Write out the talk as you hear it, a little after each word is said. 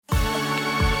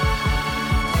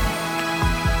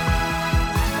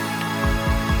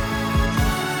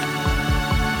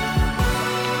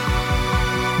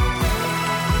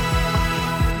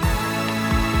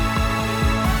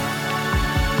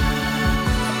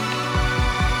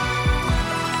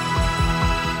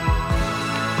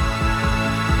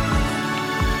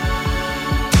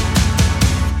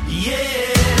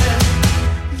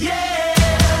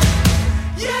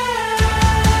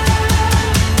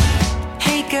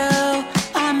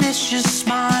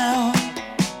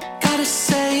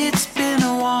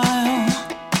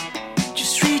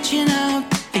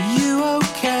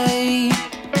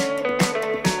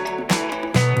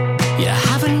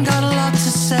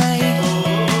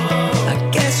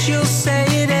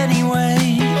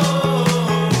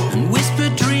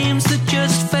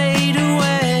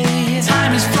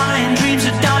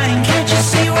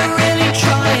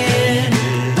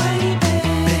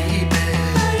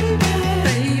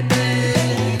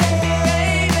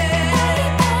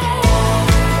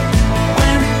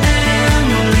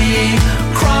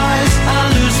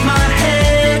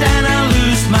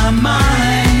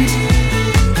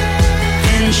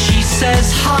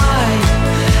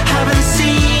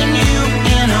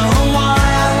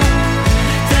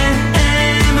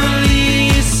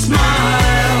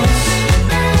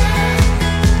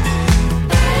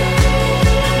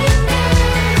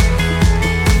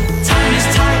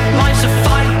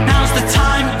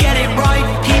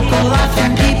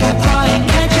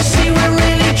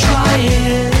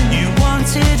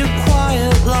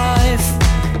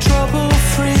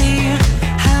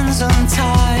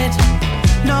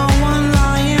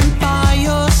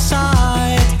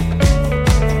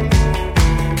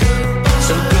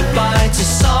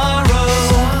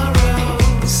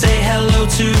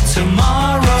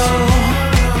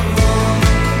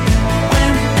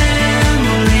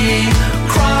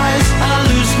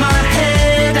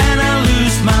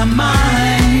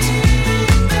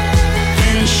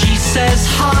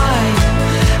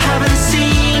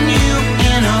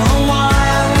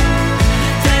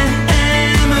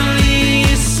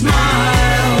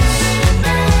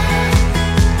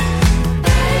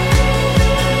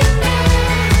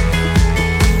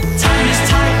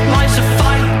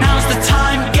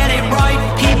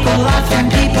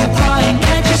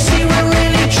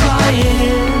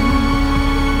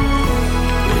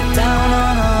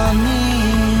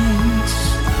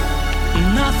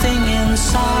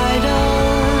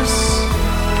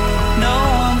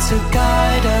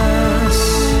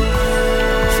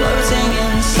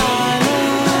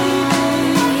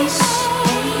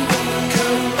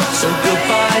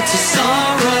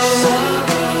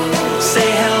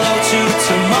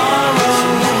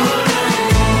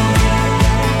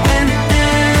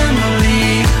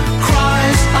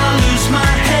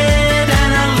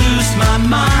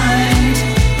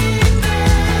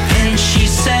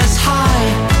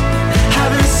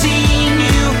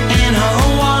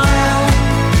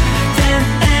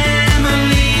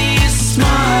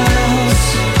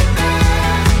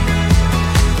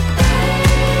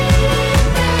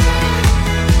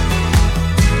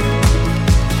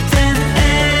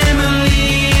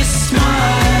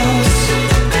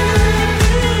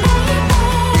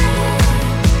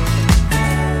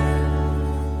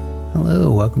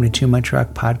Too Much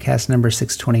Rock podcast number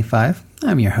 625.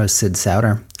 I'm your host, Sid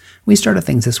Sauter. We started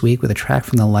things this week with a track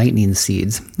from the Lightning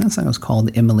Seeds. That song was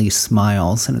called Emily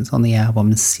Smiles, and it's on the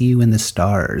album See You in the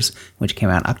Stars, which came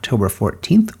out October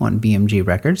 14th on BMG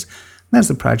Records. That's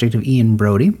the project of Ian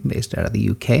Brody, based out of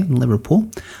the UK in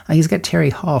Liverpool. He's got Terry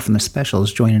Hall from The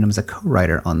Specials joining him as a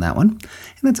co-writer on that one.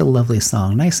 And that's a lovely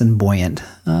song, nice and buoyant.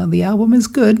 The album is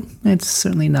good. It's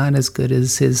certainly not as good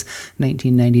as his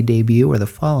 1990 debut or the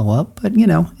follow-up, but,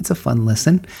 it's a fun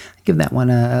listen. Give that one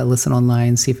a listen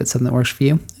online, see if it's something that works for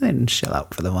you, and shell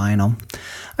out for the vinyl.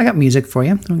 I got music for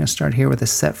you. I'm going to start here with a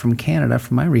set from Canada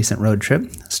from my recent road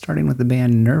trip, starting with the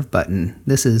band Nerve Button.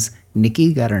 This is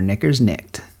Nikki Got Her Knickers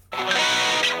Nicked.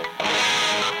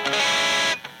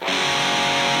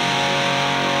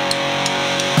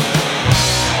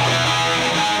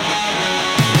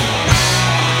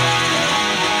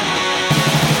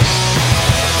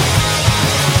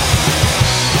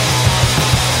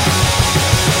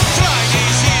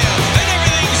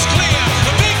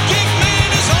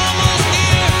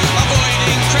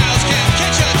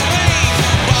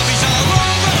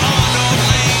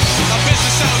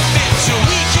 Business outfit, so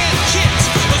we can kick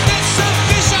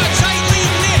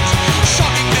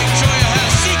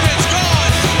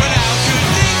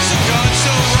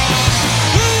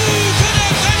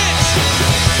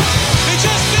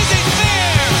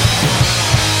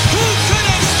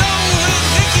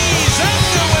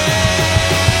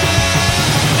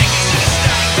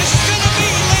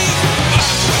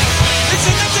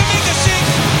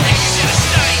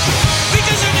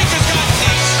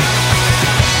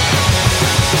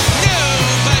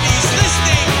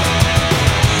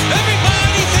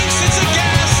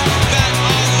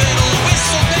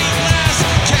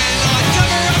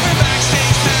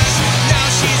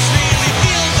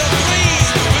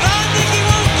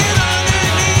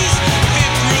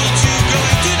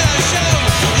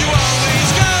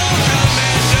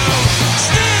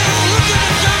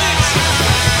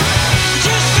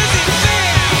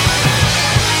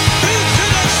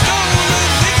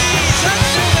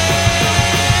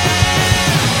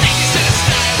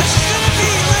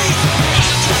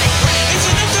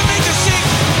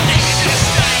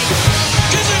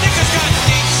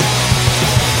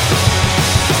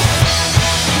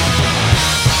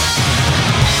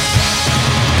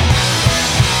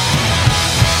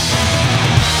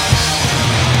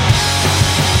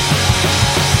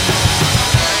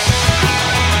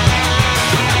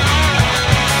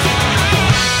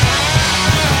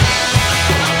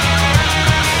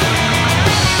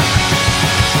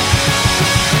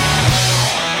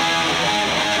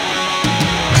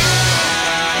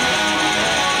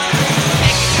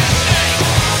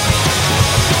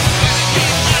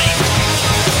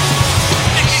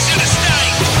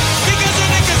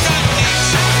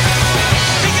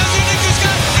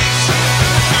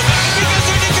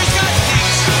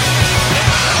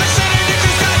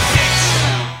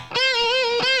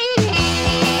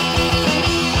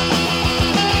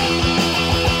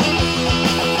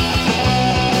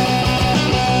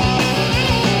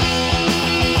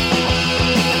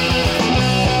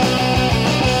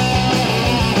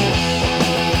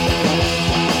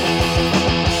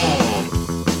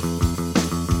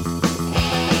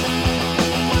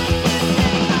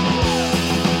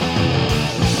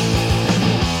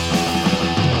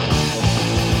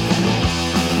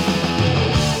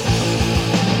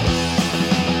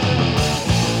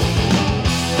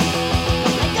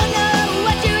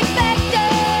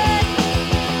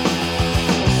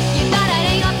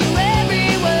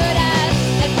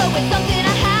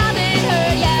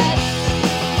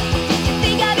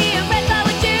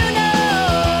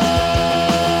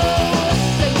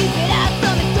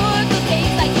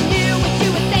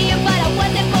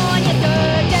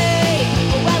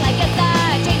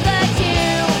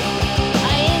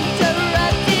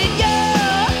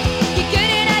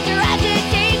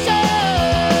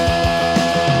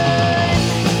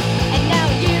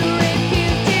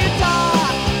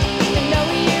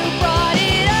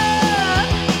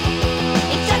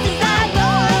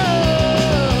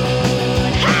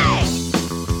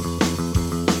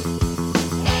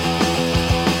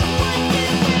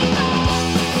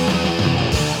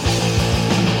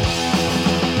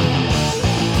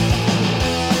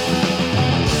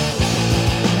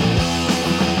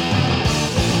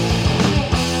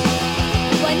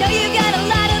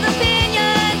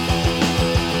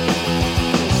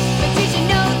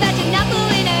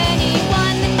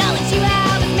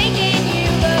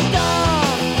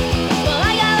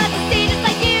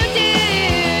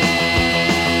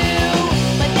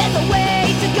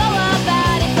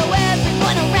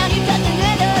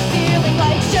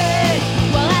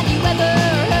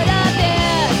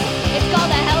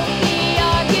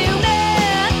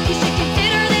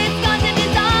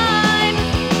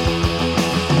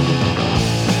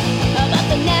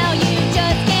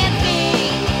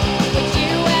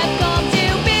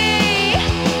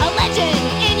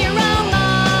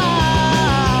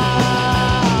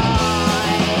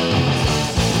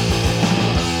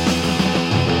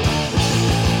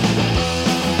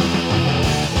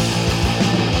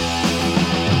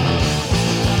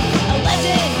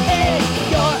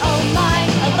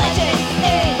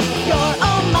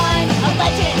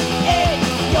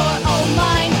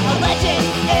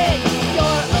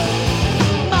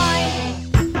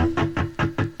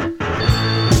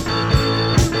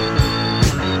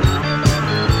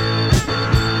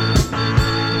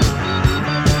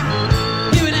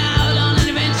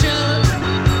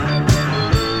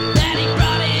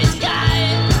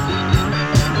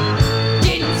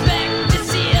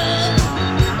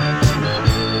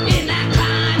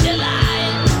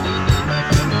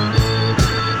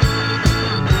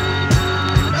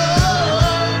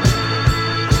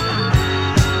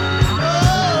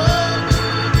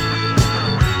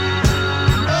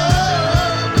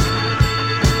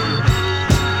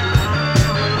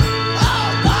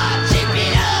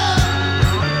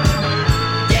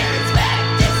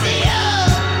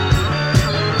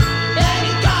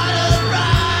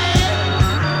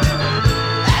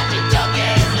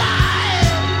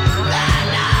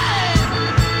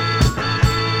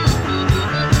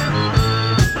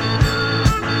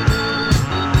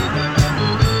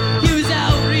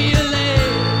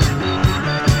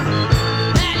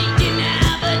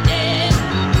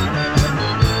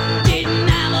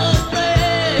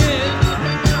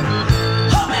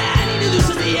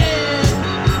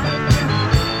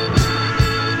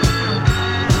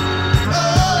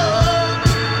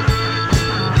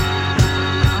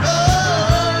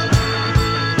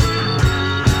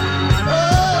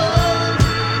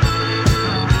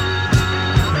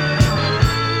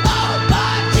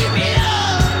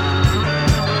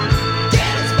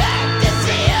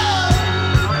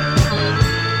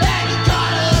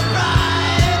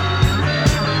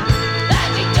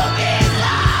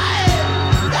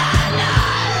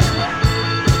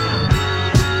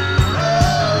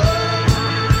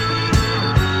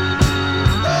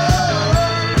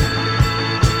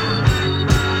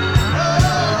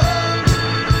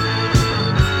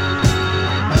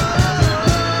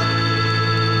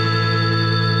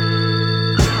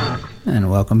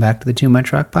welcome back to the Too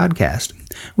Much Rock Podcast.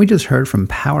 We just heard from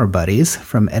Power Buddies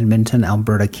from Edmonton,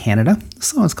 Alberta, Canada. The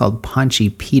song is called Paunchy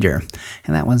Peter,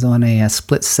 and that one's on a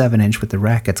split 7-inch with the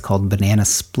rackets called Banana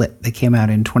Split. They came out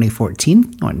in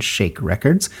 2014 on Shake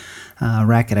Records.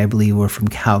 Racket, I believe, were from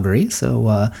Calgary, so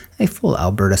a full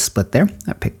Alberta split there.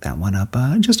 I picked that one up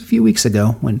just a few weeks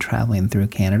ago when traveling through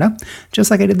Canada,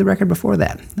 just like I did the record before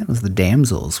that. That was the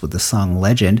Damsels with the song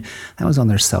Legend. That was on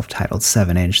their self-titled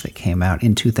 7-inch that came out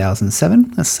in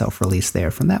 2007, a self-release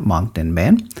there from that Moncton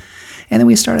band. And then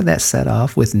we started that set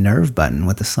off with Nerve Button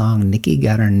with the song Nikki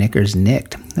Got Her Knickers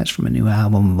Nicked. That's from a new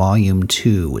album, Volume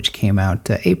 2, which came out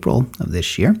April of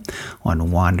this year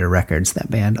on Wander Records. That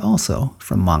band also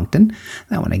from Moncton.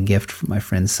 That one a gift from my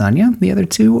friend Sonia. The other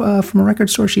two from a record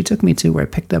store she took me to where I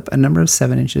picked up a number of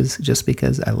 7-inches just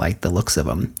because I liked the looks of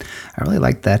them. I really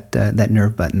like that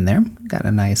Nerve Button there. Got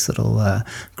a nice little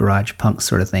garage punk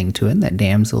sort of thing to it. That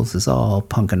Damsels is all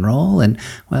punk and roll. And,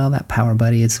 well, that Power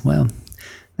Buddy is, well,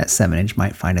 that 7-inch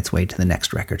might find its way to the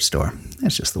next record store.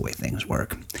 That's just the way things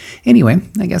work. Anyway,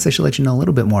 I guess I should let you know a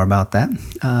little bit more about that.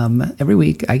 Every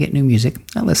week I get new music,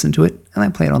 I listen to it, and I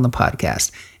play it on the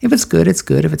podcast. If it's good, it's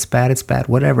good. If it's bad, it's bad.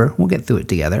 Whatever. We'll get through it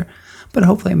together. But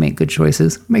hopefully I make good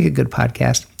choices, make a good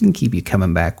podcast, and keep you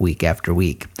coming back week after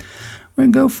week. We're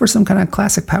going to go for some kind of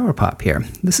classic power pop here.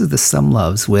 This is the Some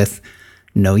Loves with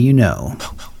Know You Know.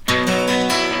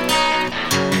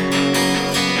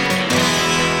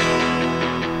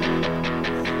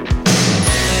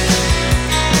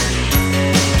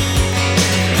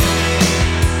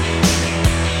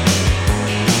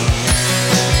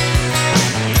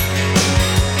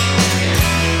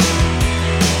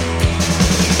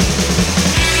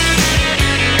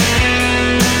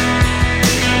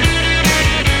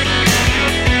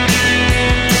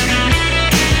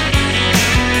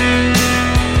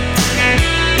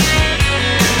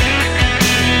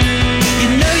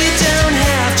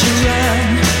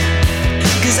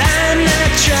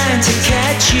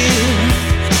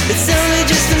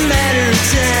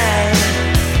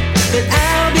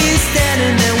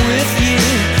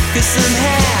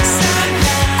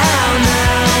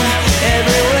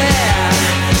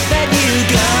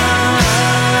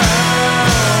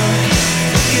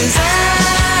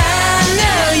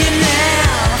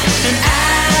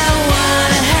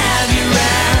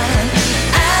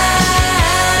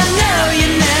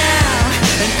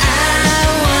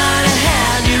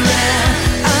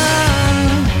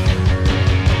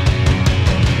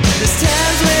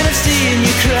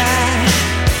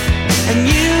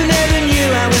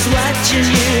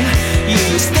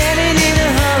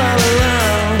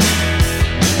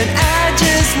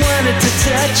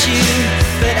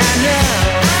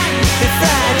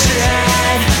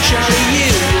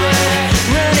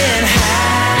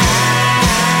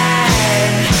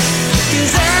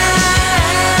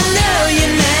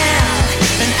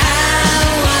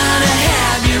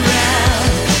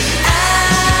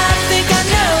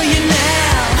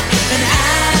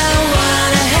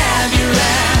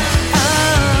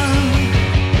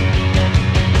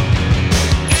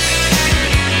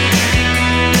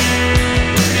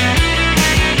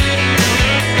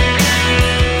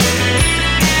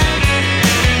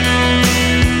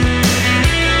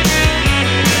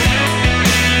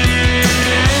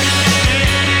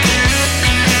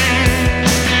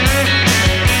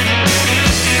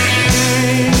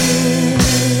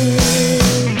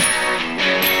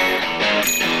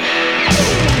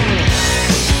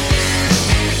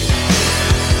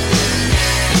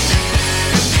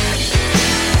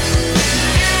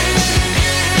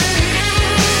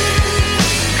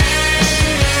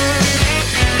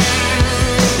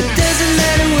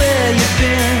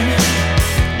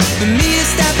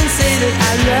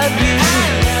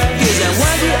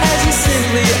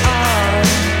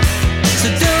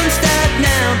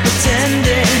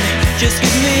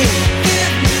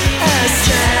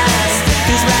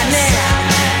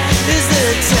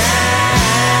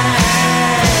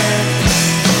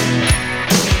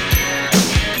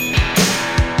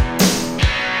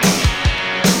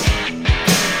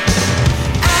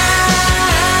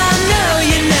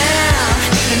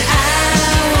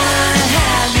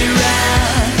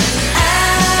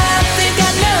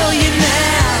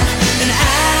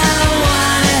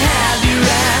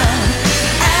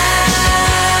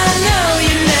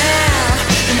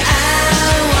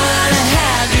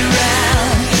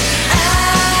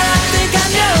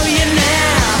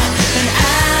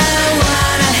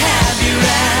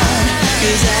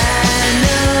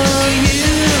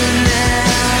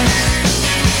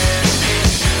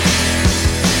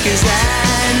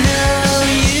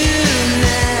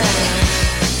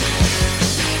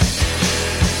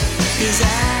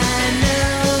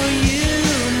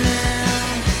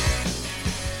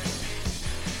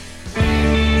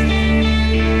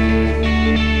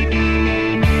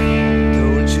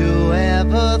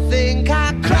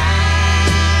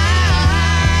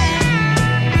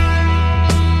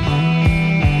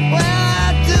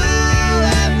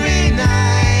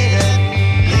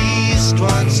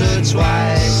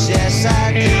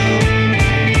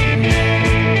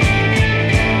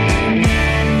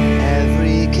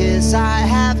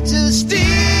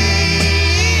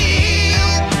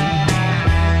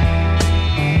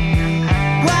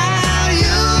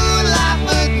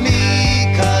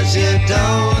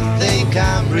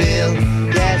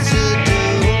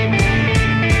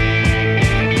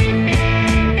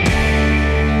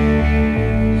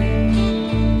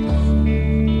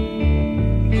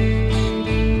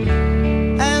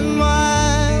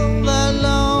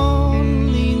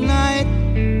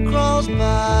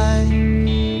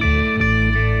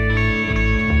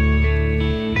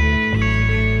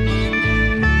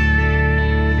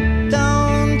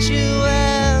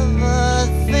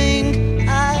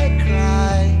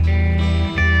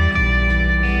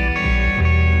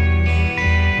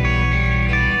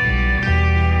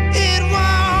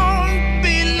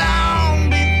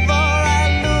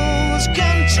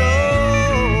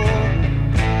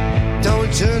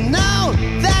 you know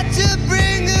that you're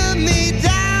bringing me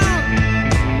down?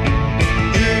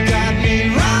 You got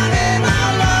me running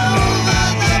all over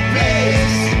the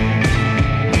place.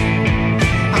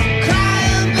 I'm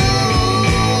crying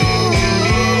blue.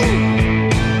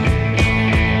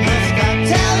 Must I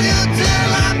tell you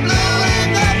till I'm blue in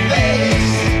the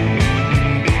face?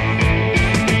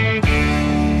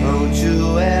 Don't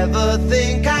you ever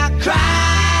think I cry?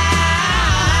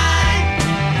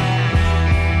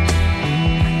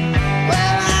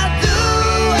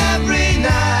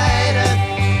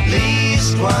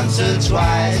 Once or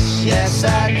twice, yes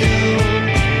I do.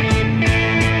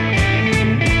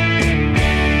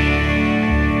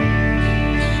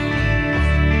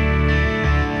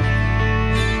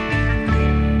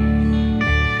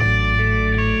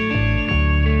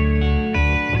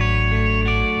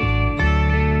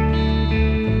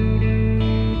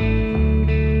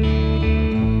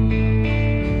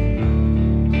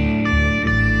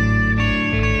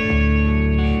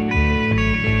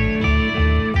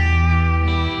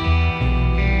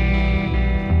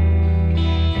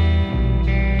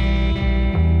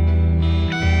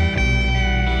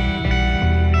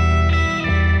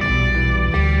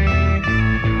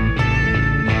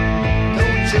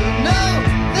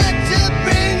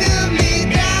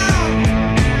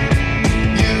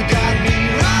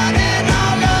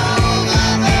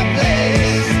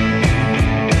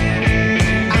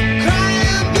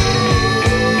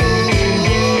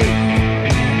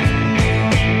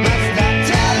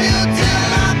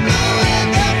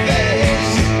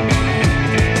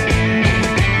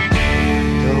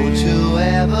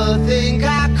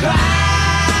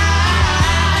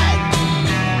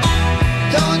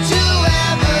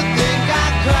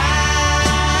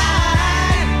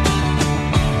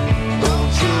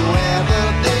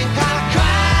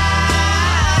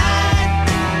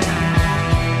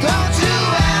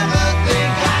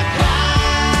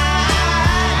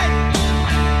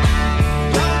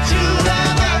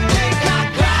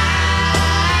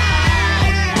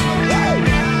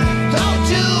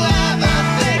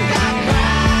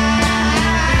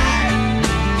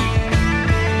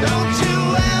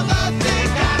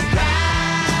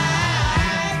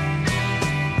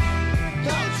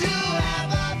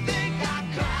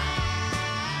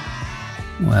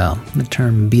 Well, the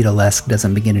term Beatlesque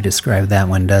doesn't begin to describe that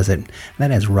one, does it?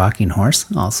 That is Rocking Horse,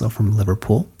 also from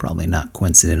Liverpool, probably not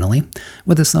coincidentally,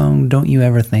 with the song Don't You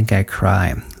Ever Think I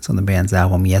Cry. It's on the band's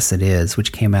album Yes It Is,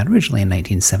 which came out originally in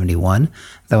 1971,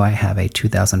 though I have a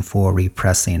 2004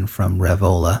 repressing from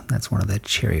Revola. That's one of the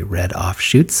Cherry Red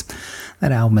offshoots.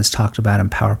 That album is talked about in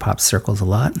power pop circles a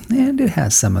lot, and it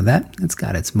has some of that. It's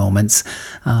got its moments.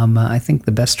 I think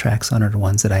the best tracks on it are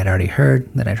ones that I'd already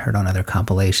heard, that I'd heard on other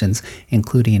compilations,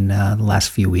 including the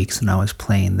last few weeks when I was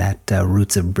playing that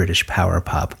Roots of British Power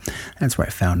Pop. That's where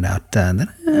I found out that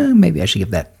maybe I should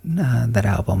give that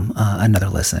album another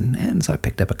listen, and so I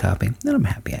picked up a copy, and I'm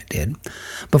happy I did.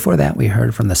 Before that, we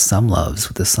heard from the Some Loves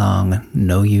with the song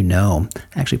Know You Know.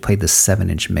 I actually played the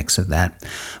 7-inch mix of that,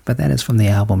 but that is from the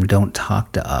album Don't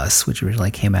Talk to Us, which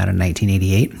originally came out in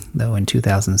 1988, though in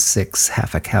 2006,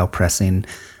 Half a Cow pressing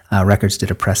Records did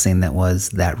a pressing that was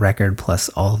that record plus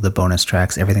all of the bonus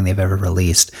tracks, everything they've ever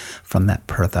released from that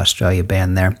Perth, Australia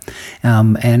band there.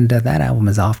 And that album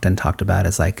is often talked about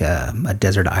as like a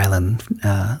desert island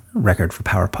record for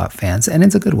power pop fans, and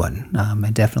it's a good one.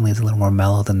 It definitely is a little more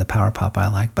mellow than the power pop I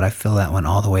like, but I feel that one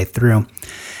all the way through.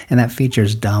 And that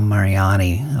features Dom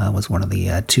Mariani, was one of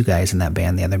the two guys in that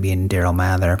band, the other being Daryl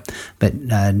Mather. But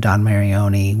Don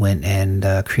Mariani went and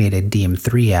created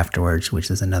DM3 afterwards, which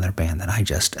is another band that I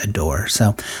just adore.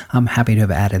 So I'm happy to have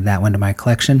added that one to my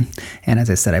collection. And as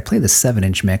I said, I play the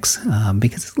 7-inch mix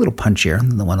because it's a little punchier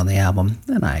than the one on the album,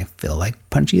 and I feel like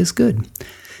punchy is good.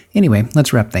 Anyway,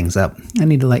 let's wrap things up. I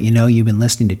need to let you know you've been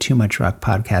listening to Too Much Rock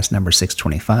podcast number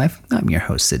 625. I'm your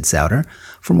host, Sid Sauter.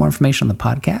 For more information on the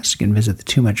podcast, you can visit the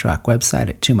Too Much Rock website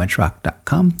at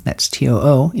toomuchrock.com. That's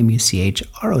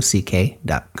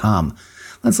TOOMUCHROCK.com.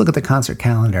 Let's look at the concert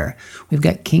calendar. We've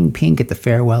got King Pink at the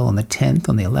Farewell on the 10th.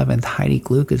 On the 11th, Heidi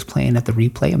Gluck is playing at the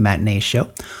Replay, a matinee show.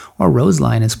 Or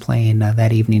Roseline is playing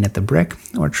that evening at the Brick.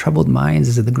 Or Troubled Minds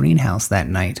is at the Greenhouse that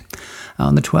night.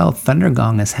 On the 12th,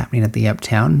 Thundergong is happening at the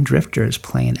Uptown. Drifter is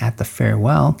playing at the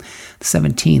Farewell. The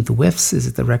 17th, Whiffs is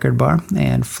at the Record Bar.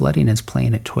 And Flooding is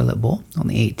playing at Toilet Bowl. On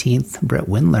the 18th, Brett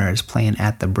Windler is playing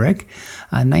at the Brick.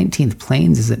 19th,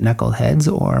 Plains is at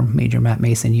Knuckleheads, or Major Matt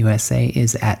Mason USA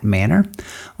is at Manor.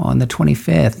 On the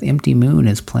 25th, Empty Moon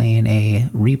is playing a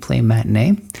Replay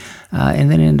matinee. And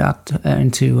then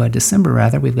into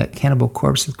December, we've got Cannibal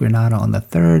Corpse with Granada on the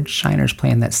 3rd. Shiners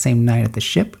playing that same night at the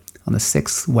Ship. On the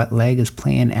 6th, Wet Leg is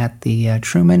playing at the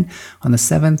Truman. On the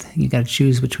 7th, you got to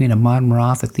choose between Ahmad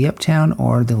Marath at the Uptown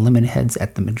or the Lemonheads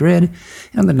at the Madrid.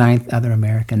 And on the 9th, Other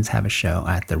Americans have a show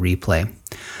at the Replay.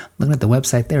 Looking at the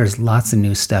website, there's lots of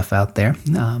new stuff out there,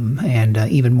 and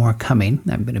even more coming.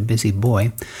 I've been a busy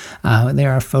boy.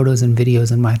 There are photos and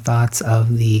videos and my thoughts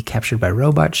of the Captured by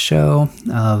Robots show,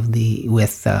 of the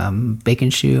with Bacon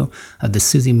Shoe, of the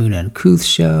Susie Moon and Kuth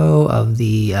show, of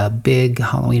the big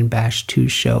Halloween Bash 2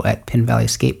 show at Pin Valley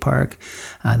Skate Park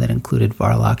that included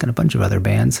Varlock and a bunch of other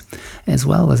bands, as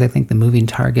well as I think the Moving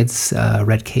Targets,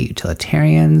 Red K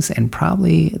Utilitarians, and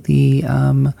probably the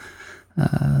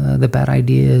Bad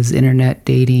Ideas, Internet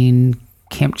Dating,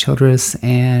 Camp Childress,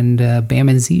 and Bam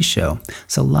and Z show.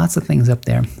 So lots of things up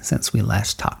there since we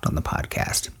last talked on the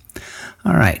podcast.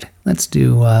 All right, let's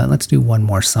do one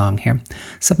more song here.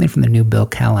 Something from the new Bill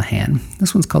Callahan.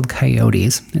 This one's called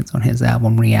Coyotes. It's on his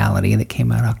album Reality that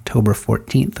came out October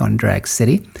 14th on Drag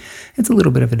City. It's a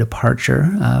little bit of a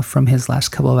departure from his last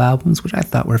couple of albums, which I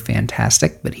thought were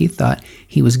fantastic, but he thought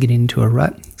he was getting into a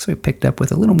rut, so he picked up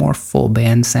with a little more full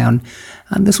band sound.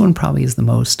 This one probably is the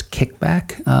most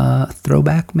kickback,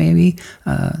 throwback maybe,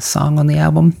 song on the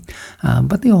album,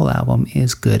 but the whole album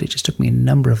is good. It just took me a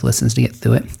number of listens to get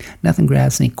through it. Nothing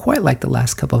grabs me quite like the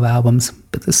last couple of albums,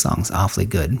 but this song's awfully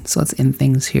good. So let's end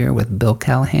things here with Bill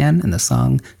Callahan and the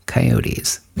song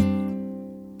Coyotes.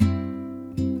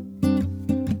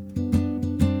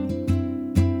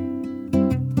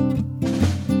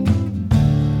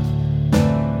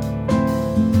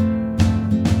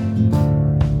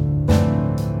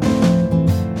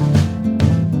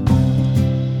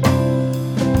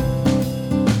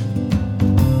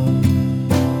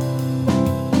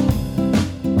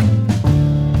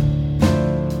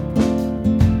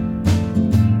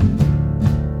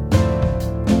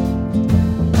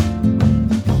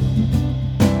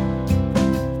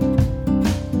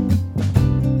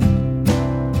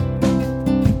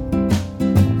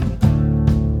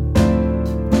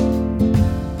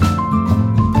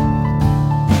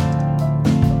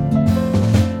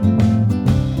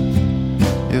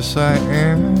 Yes, I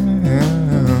am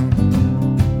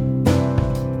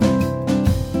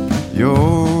your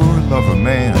lover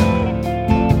man.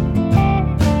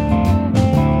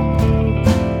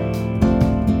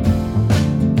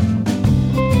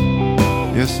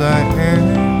 Yes, I am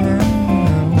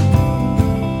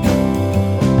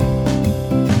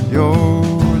your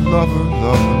lover,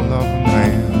 lover, lover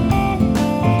man.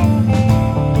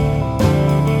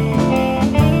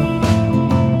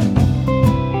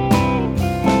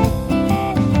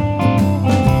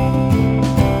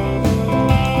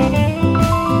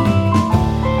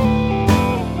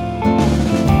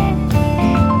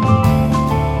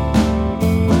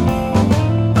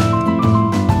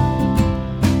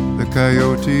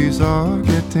 Coyotes are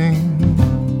getting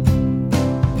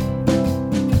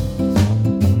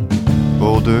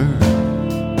bolder.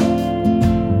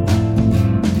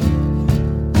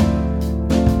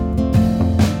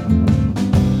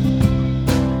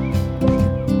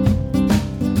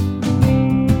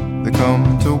 They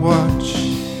come to watch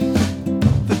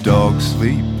the dogs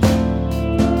sleep.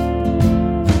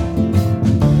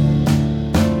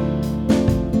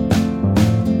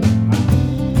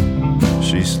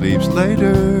 She sleeps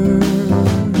later,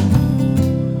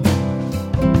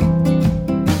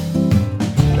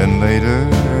 and later.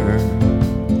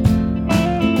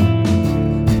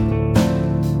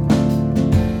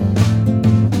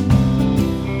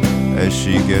 As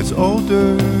she gets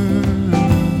older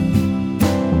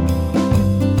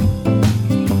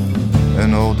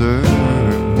and older,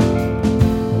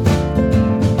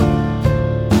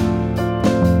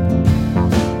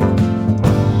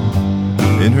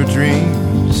 in her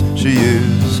dreams she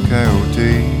is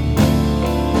Coyote,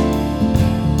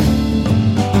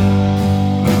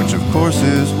 which of course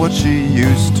is what she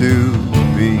used to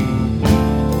be.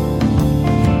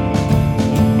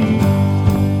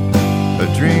 A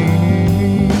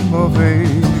dream of a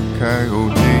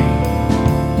coyote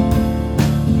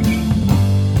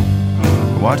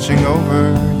watching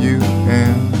over you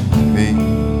and me.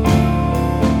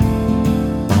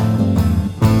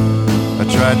 I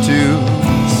tried to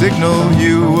signal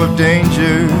you of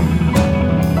danger,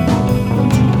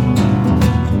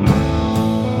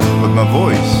 but my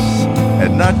voice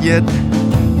had not yet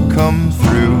come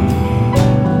through.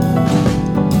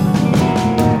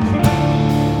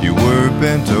 You were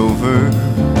bent over,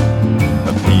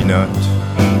 a peanut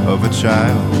of a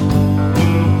child,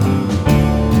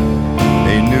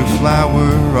 a new flower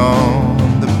on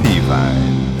the pea vine.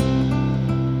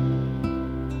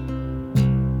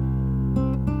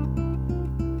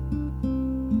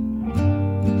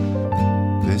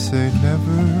 They say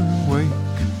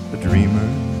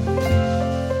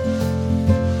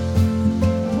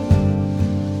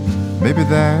Maybe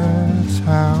that's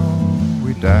how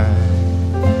we die.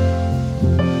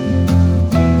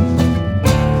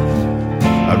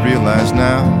 I realize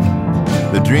now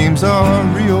the dreams are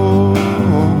real.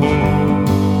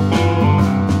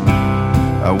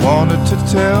 I wanted to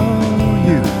tell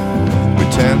you we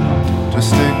tend to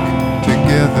stick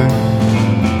together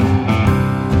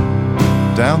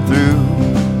down through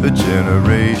the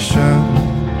generations,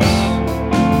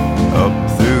 up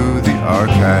through the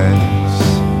archives.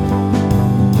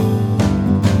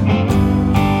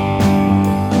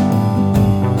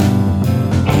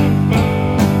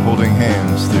 Holding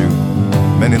hands through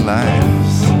many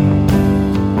lives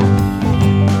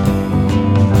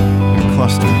in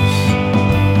clusters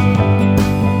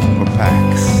or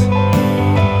packs.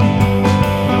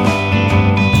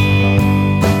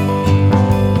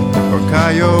 Or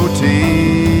coyote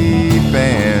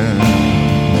bands.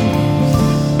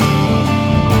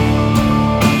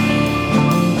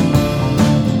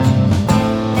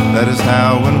 That is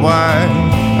how and why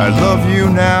I love you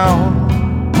now,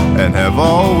 and have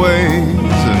always,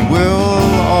 and will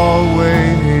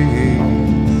always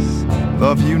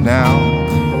love you now.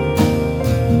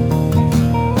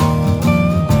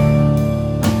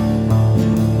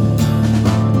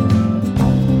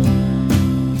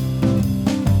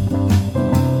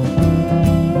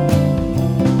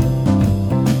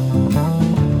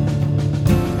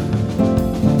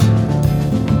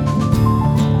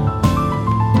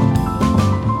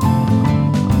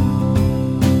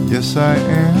 Yes, I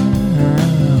am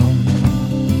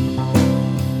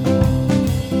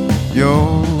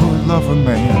your lover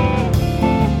man.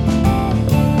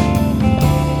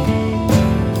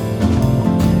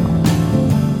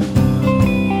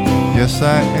 Yes,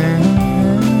 I am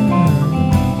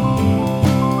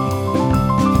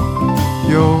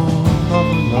your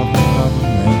lover, lover, lover.